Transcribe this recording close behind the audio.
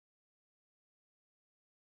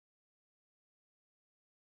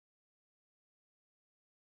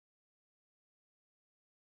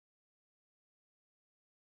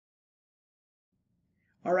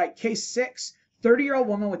All right, case 6, 30-year-old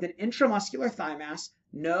woman with an intramuscular thigh mass,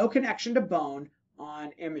 no connection to bone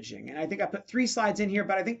on imaging. And I think I put 3 slides in here,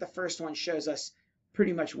 but I think the first one shows us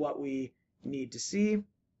pretty much what we need to see.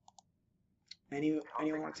 Anyone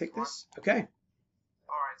want to take this? Okay.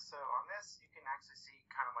 All right, so on this, you can actually see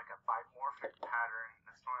kind of like a bimorphic pattern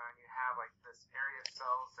that's going on. You have like this area of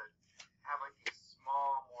cells that have like these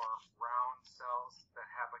small, more round cells that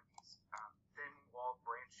have like these thin-walled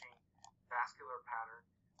branching vascular pattern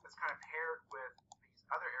that's kind of paired with these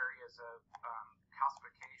other areas of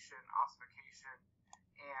calcification, ossification,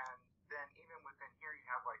 and then even within here you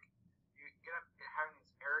have like, you get up having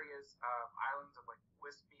these areas of islands of like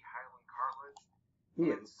wispy hyaline cartilage.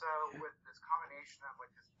 Ooh. And so with this combination of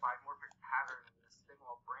like this bimorphic pattern and this thin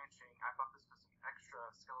wall branching, I thought this was some extra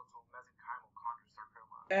skeletal mesenchymal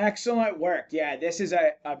chondrosarcoma. Excellent work. Yeah, this is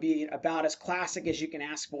about as classic as you can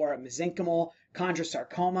ask for, a mesenchymal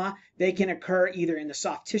chondrosarcoma. They can occur either in the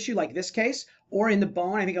soft tissue, like this case, or in the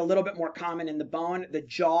bone. I think a little bit more common in the bone. The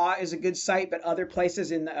jaw is a good site, but other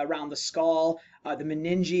places around the skull, the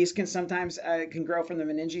meninges can sometimes can grow from the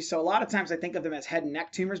meninges. So a lot of times I think of them as head and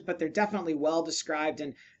neck tumors, but they're definitely well described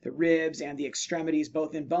in the ribs and the extremities,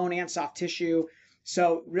 both in bone and soft tissue.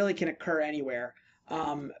 So really can occur anywhere.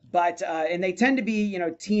 And they tend to be,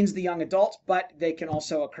 teens to young adults, but they can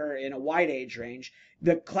also occur in a wide age range.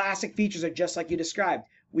 The classic features are just like you described.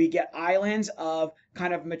 We get islands of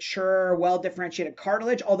kind of mature, well-differentiated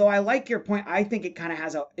cartilage. Although I like your point, I think it kind of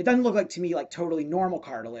has it doesn't look like to me like totally normal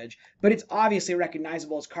cartilage, but it's obviously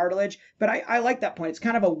recognizable as cartilage. But I like that point. It's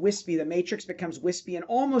kind of a wispy, the matrix becomes wispy and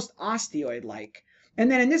almost osteoid-like. And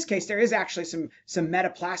then in this case, there is actually some true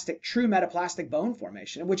metaplastic bone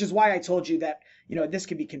formation, which is why I told you that, this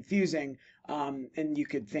could be confusing, and you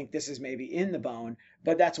could think this is maybe in the bone,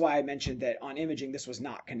 but that's why I mentioned that on imaging, this was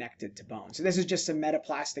not connected to bone. So this is just some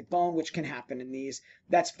metaplastic bone, which can happen in these.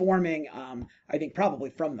 That's forming, I think,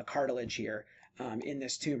 probably from the cartilage here in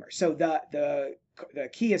this tumor. So the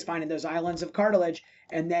key is finding those islands of cartilage,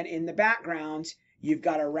 and then in the background, you've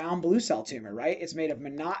got a round blue cell tumor, right? It's made of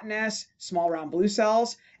monotonous small round blue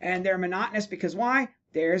cells, and they're monotonous because why?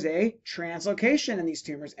 There's a translocation in these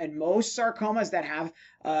tumors, and most sarcomas that have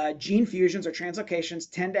gene fusions or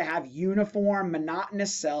translocations tend to have uniform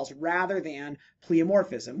monotonous cells rather than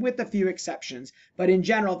pleomorphism, with a few exceptions. But in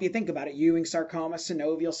general, if you think about it, Ewing sarcoma,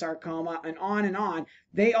 synovial sarcoma, and on,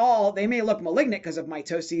 they may look malignant because of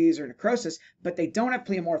mitoses or necrosis, but they don't have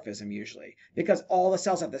pleomorphism usually because all the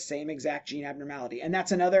cells have the same exact gene abnormality. And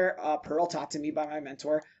that's another pearl taught to me by my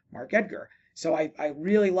mentor, Mark Edgar. So I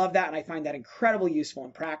really love that, and I find that incredibly useful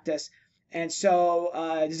in practice. And so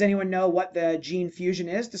does anyone know what the gene fusion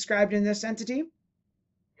is described in this entity? Yeah,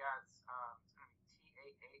 it's going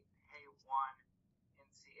to be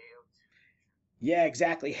TA8-HEY1-NCAO2. Yeah,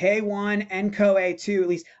 exactly. HEY1, NCOA2. At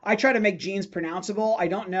least I try to make genes pronounceable. I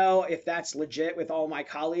don't know if that's legit with all my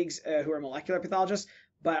colleagues who are molecular pathologists,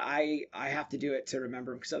 but I have to do it to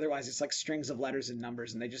remember them because otherwise it's like strings of letters and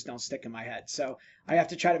numbers and they just don't stick in my head. So I have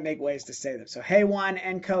to try to make ways to say them. So HEY1,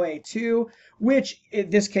 NCOA2, which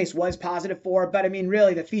in this case was positive for, but I mean,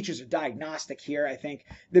 really the features are diagnostic here. I think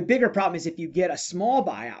the bigger problem is if you get a small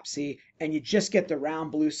biopsy and you just get the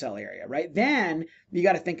round blue cell area, right? Then you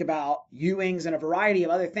got to think about Ewing's and a variety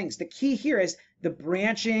of other things. The key here is the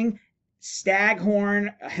branching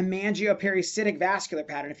staghorn hemangioparasitic vascular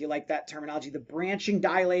pattern, if you like that terminology, the branching,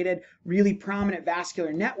 dilated, really prominent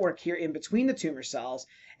vascular network here in between the tumor cells,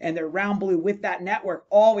 and they're round blue with that network.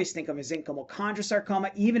 Always think of mesenchymal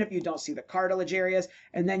chondrosarcoma, even if you don't see the cartilage areas,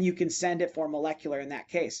 and then you can send it for molecular in that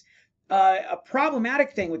case. A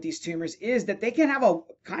problematic thing with these tumors is that they can have a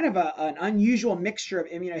kind of an unusual mixture of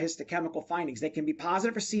immunohistochemical findings. They can be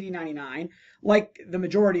positive for CD99, like the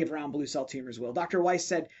majority of round blue cell tumors will. Dr. Weiss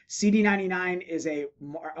said CD99 is a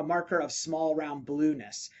marker of small round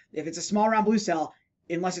blueness. If it's a small round blue cell,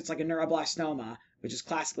 unless it's like a neuroblastoma, which is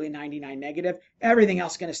classically 99 negative, everything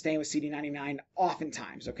else is going to stay with CD99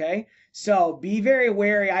 oftentimes, okay? So be very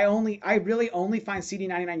wary. I really only find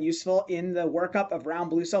CD99 useful in the workup of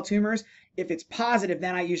round blue cell tumors. If it's positive,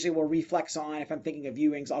 then I usually will reflex on, if I'm thinking of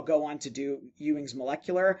Ewing's, I'll go on to do Ewing's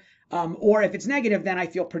molecular. Or if it's negative, then I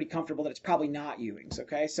feel pretty comfortable that it's probably not Ewing's,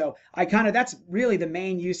 okay? So that's really the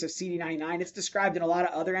main use of CD99. It's described in a lot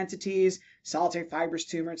of other entities, solitary fibrous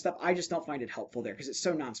tumor and stuff. I just don't find it helpful there because it's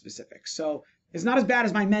so nonspecific. So it's not as bad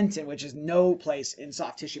as my Menton, which is no place in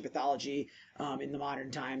soft tissue pathology in the modern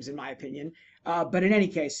times, in my opinion. But in any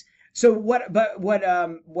case, so what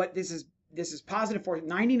this is this is positive for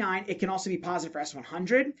 99. It can also be positive for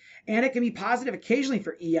S100, and it can be positive occasionally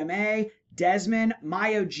for EMA, Desmin,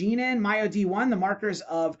 myogenin, MyoD1, the markers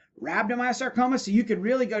of rhabdomyosarcoma. So you could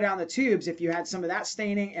really go down the tubes if you had some of that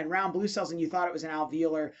staining and round blue cells and you thought it was an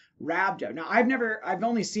alveolar rhabdo. Now, I've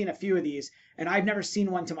only seen a few of these, and I've never seen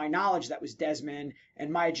one to my knowledge that was Desmin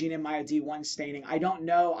and myogenin, MyoD1 staining. I don't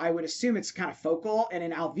know. I would assume it's kind of focal, and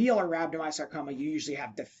in alveolar rhabdomyosarcoma, you usually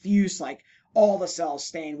have diffuse, like all the cells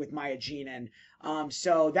stained with myogenin.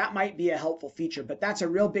 So that might be a helpful feature, but that's a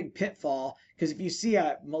real big pitfall, because if you see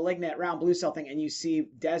a malignant round blue cell thing and you see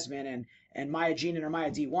Desmin and myogenin or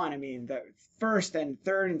MyoD1, I mean, the first and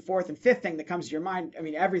third and fourth and fifth thing that comes to your mind, I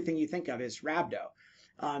mean, everything you think of is rhabdo.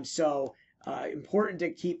 Important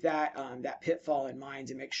to keep that pitfall in mind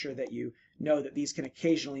and make sure that you know that these can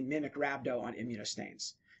occasionally mimic rhabdo on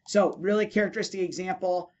immunostains. So really characteristic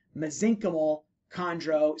example, mesenchymal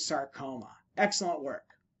chondrosarcoma. Excellent work.